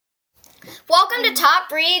Welcome to Top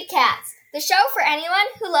Breed Cats, the show for anyone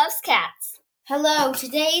who loves cats. Hello,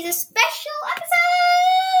 today is a special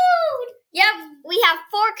episode! Yep, we have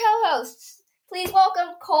 4 co-hosts. Please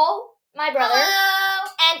welcome Cole, my brother, Hello!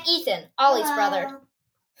 and Ethan, Ollie's Hello. brother.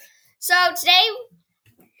 So today,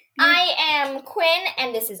 I am Quinn,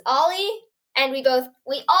 and this is Ollie, and we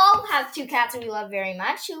all have 2 cats we love very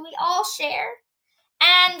much, who we all share.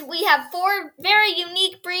 And we have 4 very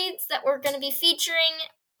unique breeds that we're going to be featuring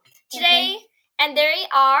today, and they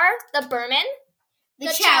are the Berman, The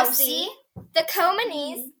Chelsea, the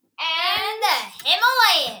Comanese, and the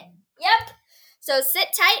Himalayan. Yep. So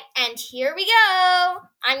sit tight, and here we go.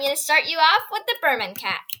 I'm going to start you off with the Berman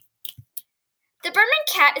cat. The Berman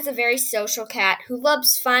cat is a very social cat who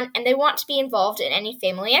loves fun, and they want to be involved in any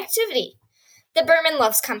family activity. The Berman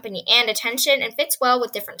loves company and attention and fits well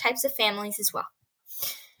with different types of families as well.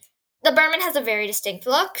 The Berman has a very distinct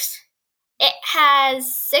look. It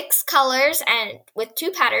has 6 colors and with 2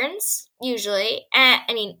 patterns usually.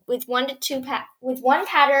 With one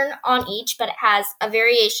pattern on each, but it has a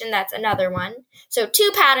variation that's another one. So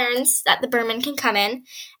 2 patterns that the Berman can come in,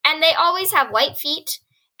 and they always have white feet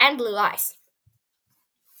and blue eyes.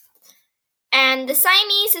 And the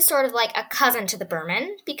Siamese is sort of like a cousin to the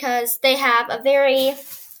Berman because they have a very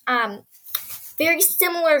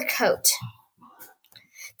similar coat.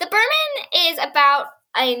 The Berman is about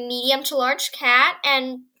a medium to large cat,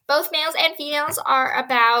 and both males and females are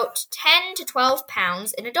about 10 to 12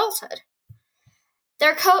 pounds in adulthood.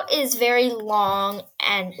 Their coat is very long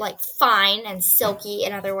and fine and silky,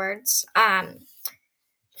 in other words.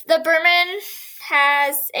 The Berman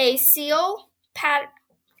has a seal coat,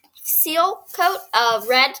 a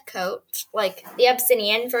red coat, like the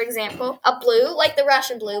Abyssinian, for example, a blue, like the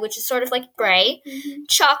Russian blue, which is sort of like gray,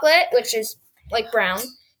 chocolate, which is like brown,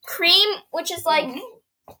 cream, which is like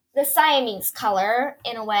the Siamese color,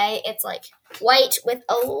 in a way. It's like white with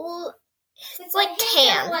a little, it's like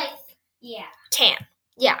tan. Tan.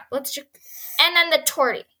 Yeah. And then the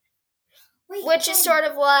Tortie, which is sort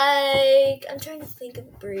of like, I'm trying to think of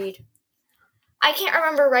a breed. I can't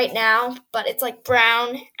remember right now, but it's like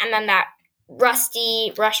brown, and then that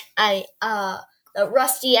rusty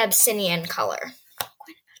Abyssinian color.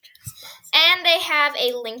 And they have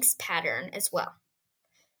a lynx pattern as well.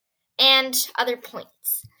 And other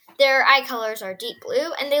points. Their eye colors are deep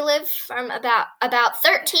blue, and they live from about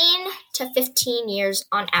 13 to 15 years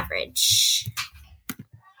on average.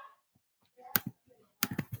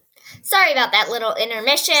 Sorry about that little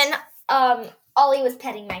intermission. Ollie was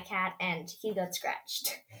petting my cat, and he got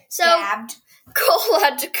scratched. So Cole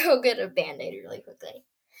had to go get a Band-Aid really quickly.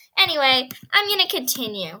 Anyway, I'm going to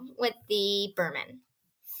continue with the Berman.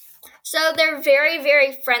 So they're very,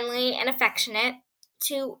 very friendly and affectionate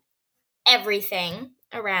to everything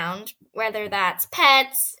around, whether that's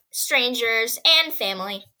pets, strangers, and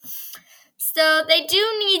family. So they do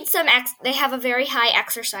need they have a very high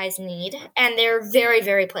exercise need, and they're very,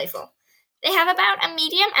 very playful. They have about a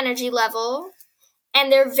medium energy level,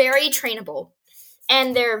 and they're very trainable.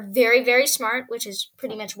 And they're very, very smart, which is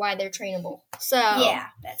pretty much why they're trainable. So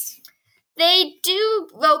yeah, they do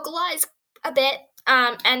vocalize a bit,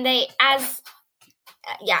 and a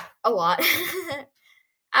lot.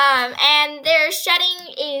 And their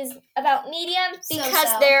shedding is about medium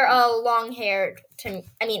because they're a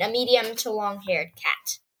medium to long-haired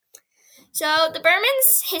cat. So the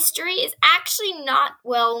Berman's history is actually not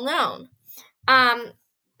well known.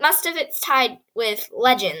 Most of it's tied with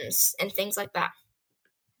legends and things like that.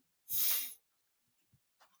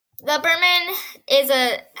 The Berman is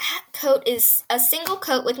a single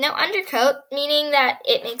coat with no undercoat, meaning that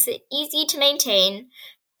it makes it easy to maintain,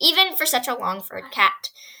 even for such a long-furred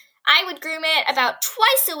cat. I would groom it about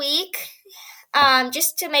twice a week,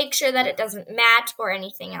 just to make sure that it doesn't mat or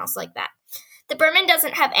anything else like that. The Berman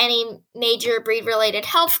doesn't have any major breed-related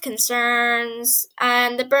health concerns,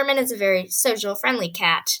 and the Berman is a very social-friendly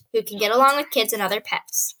cat who can get along with kids and other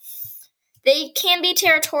pets. They can be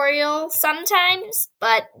territorial sometimes,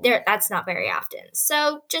 but that's not very often.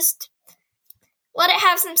 So just let it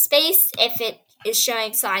have some space if it is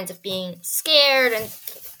showing signs of being scared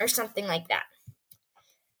or something like that.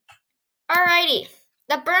 Alrighty.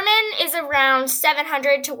 The Berman is around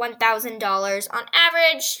 $700 to $1,000 on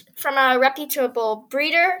average from a reputable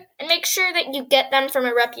breeder, and make sure that you get them from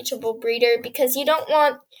a reputable breeder because you don't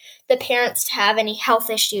want the parents to have any health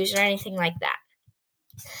issues or anything like that.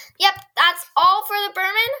 Yep, that's all for the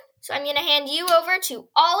Berman, so I'm going to hand you over to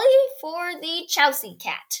Ollie for the Chelsea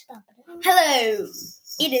cat. Hello,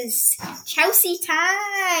 it is Chelsea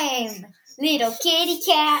time, little kitty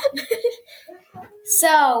cat.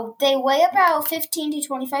 So, they weigh about 15 to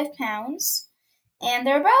 25 pounds, and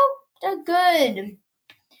they're about a good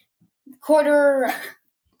quarter.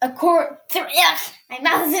 My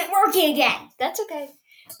mouth isn't working again. That's okay.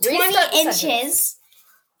 20 inches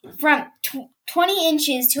from 20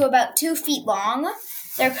 inches to about 2 feet long.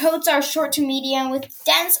 Their coats are short to medium with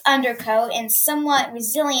dense undercoat and somewhat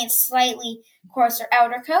resilient, slightly coarser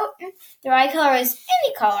outer coat. Their eye color is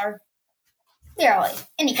any color. Literally,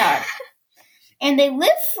 any color. And they live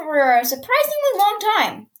for a surprisingly long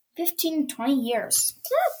time. 15 to 20 years.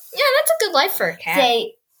 Yeah, that's a good life for a cat.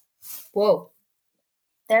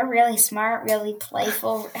 They're really smart, really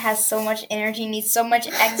playful, has so much energy, needs so much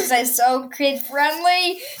exercise, so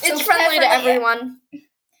kid-friendly. It's friendly to everyone.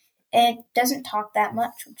 And it doesn't talk that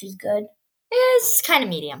much, which is good. It's kind of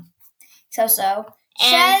medium. So.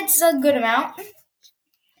 Sheds a good amount.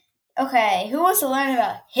 Okay, who wants to learn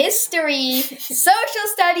about history? Social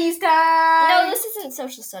studies time! No, this isn't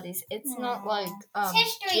social studies. It's not like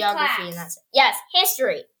history geography class. and that's it. Yes,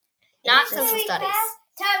 history. Not social studies. Class?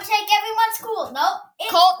 Time to take everyone's school. Nope.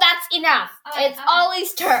 Colt, that's enough. It's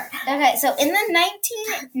Ollie's turn. Okay, so in the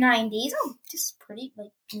 1990s, this is pretty,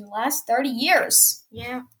 in the last 30 years.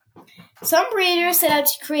 Yeah. Some breeders set out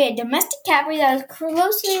to create a domestic cat breed that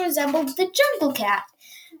closely resembled the jungle cat.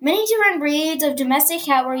 Many different breeds of domestic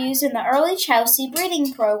cat were used in the early Chelsea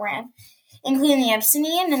breeding program, including the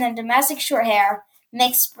Abyssinian and the domestic shorthair,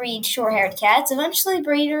 mixed breed short-haired cats. Eventually,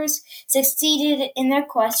 breeders succeeded in their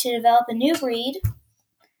quest to develop a new breed.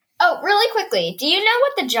 Oh, really quickly, do you know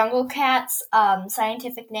what the jungle cat's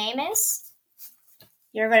scientific name is?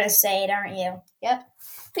 You're going to say it, aren't you? Yep.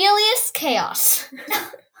 Felius Chaos.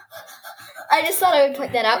 I just thought I would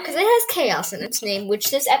point that out because it has chaos in its name,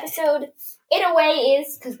 which this episode, in a way,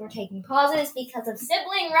 is because we're taking pauses because of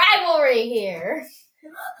sibling rivalry here.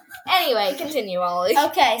 Anyway, continue, Ollie.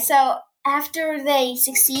 Okay, so after they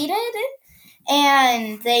succeeded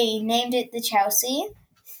and they named it the Chelsea,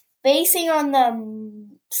 basing on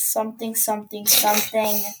the something.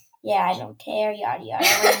 Yeah, I don't care, yada yada.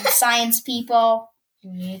 Science people.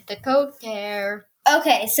 You need the coat care.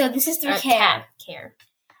 Okay, so this is their care. Cat care.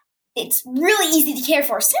 It's really easy to care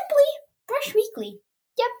for. Simply brush weekly.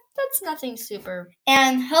 Yep, that's nothing super.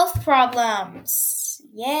 And health problems.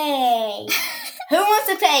 Yay. Who wants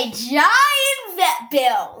to pay giant vet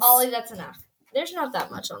bills? Ollie, that's enough. There's not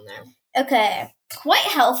that much on there. Okay. Quite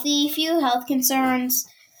healthy. Few health concerns.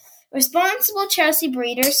 Responsible Chelsea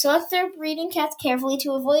breeders select their breeding cats carefully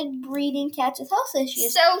to avoid breeding cats with health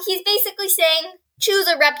issues. So he's basically saying choose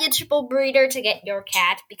a reputable breeder to get your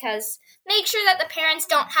cat because make sure that the parents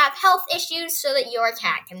don't have health issues so that your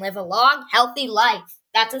cat can live a long, healthy life.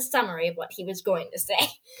 That's a summary of what he was going to say.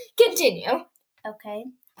 Continue. Okay.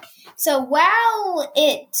 So while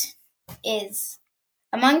it is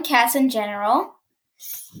among cats in general,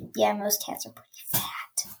 yeah, most cats are pretty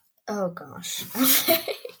fat. Oh gosh.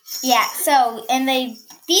 Yeah, so, and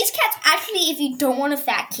these cats actually, if you don't want a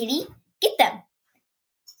fat kitty, get them.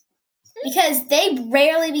 Because they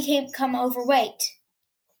rarely become overweight.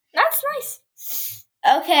 That's nice.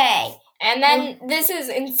 Okay. And then, this is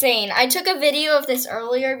insane. I took a video of this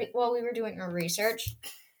earlier while we were doing our research.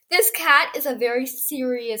 This cat is a very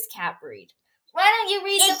serious cat breed. Why don't you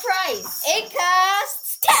read the price? It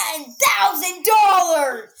costs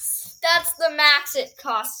 $10,000! That's the max it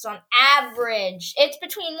costs on average. It's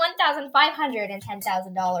between $1,500 and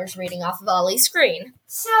 $10,000 reading off of Ollie's screen.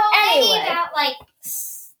 So maybe about like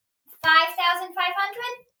 5,500.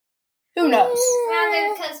 Who knows?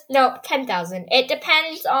 Rounded because Nope, 10,000. It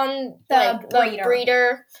depends on the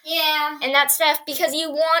breeder. Yeah. And that stuff because you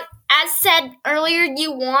want, as said earlier,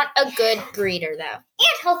 you want a good breeder though.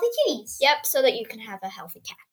 And healthy kitties. Yep, so that you can have a healthy cat.